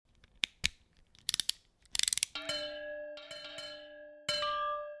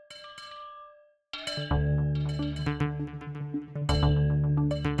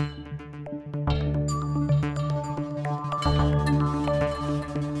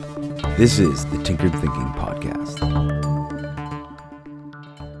This is the Tinkered Thinking Podcast.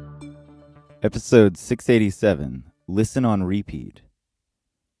 Episode 687, Listen on Repeat.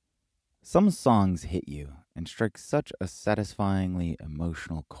 Some songs hit you and strike such a satisfyingly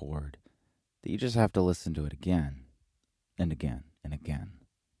emotional chord that you just have to listen to it again and again and again.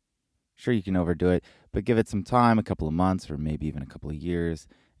 Sure, you can overdo it, but give it some time, a couple of months or maybe even a couple of years,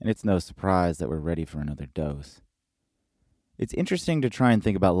 and it's no surprise that we're ready for another dose. It's interesting to try and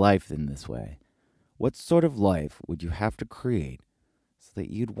think about life in this way. What sort of life would you have to create so that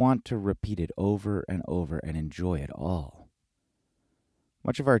you'd want to repeat it over and over and enjoy it all?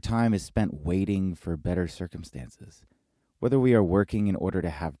 Much of our time is spent waiting for better circumstances. Whether we are working in order to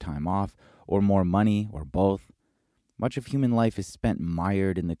have time off, or more money, or both, much of human life is spent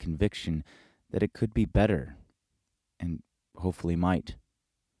mired in the conviction that it could be better, and hopefully might.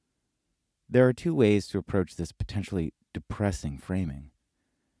 There are two ways to approach this potentially depressing framing.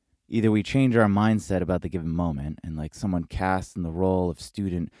 Either we change our mindset about the given moment, and like someone cast in the role of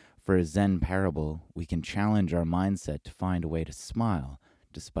student for a Zen parable, we can challenge our mindset to find a way to smile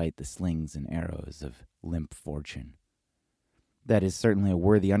despite the slings and arrows of limp fortune. That is certainly a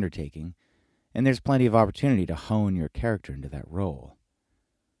worthy undertaking, and there's plenty of opportunity to hone your character into that role.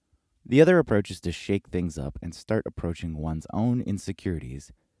 The other approach is to shake things up and start approaching one's own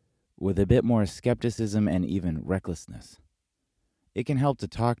insecurities with a bit more skepticism and even recklessness. It can help to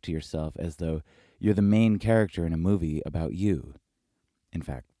talk to yourself as though you're the main character in a movie about you. In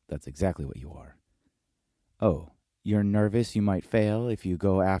fact, that's exactly what you are. Oh, you're nervous you might fail if you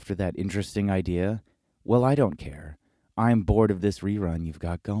go after that interesting idea? Well, I don't care. I'm bored of this rerun you've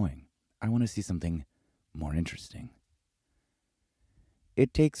got going. I want to see something more interesting.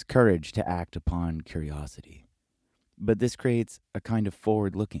 It takes courage to act upon curiosity, but this creates a kind of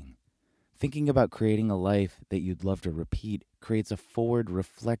forward-looking. Thinking about creating a life that you'd love to repeat creates a forward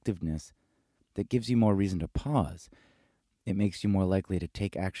reflectiveness that gives you more reason to pause. It makes you more likely to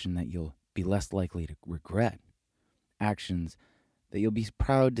take action that you'll be less likely to regret. Actions that you'll be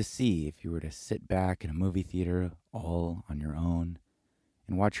proud to see if you were to sit back in a movie theater all on your own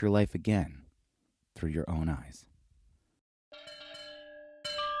and watch your life again through your own eyes.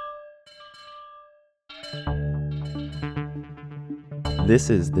 This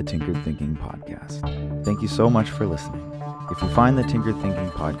is the Tinkered Thinking Podcast. Thank you so much for listening. If you find the Tinkered Thinking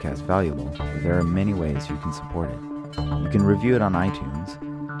Podcast valuable, there are many ways you can support it. You can review it on iTunes,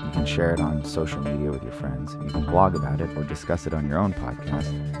 you can share it on social media with your friends, you can blog about it or discuss it on your own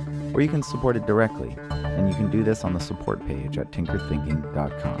podcast, or you can support it directly, and you can do this on the support page at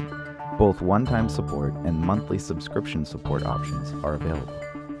tinkeredthinking.com. Both one-time support and monthly subscription support options are available.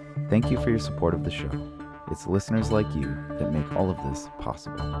 Thank you for your support of the show. It's listeners like you that make all of this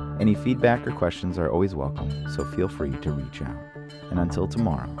possible. Any feedback or questions are always welcome, so feel free to reach out. And until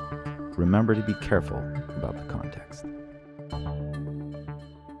tomorrow, remember to be careful about the context.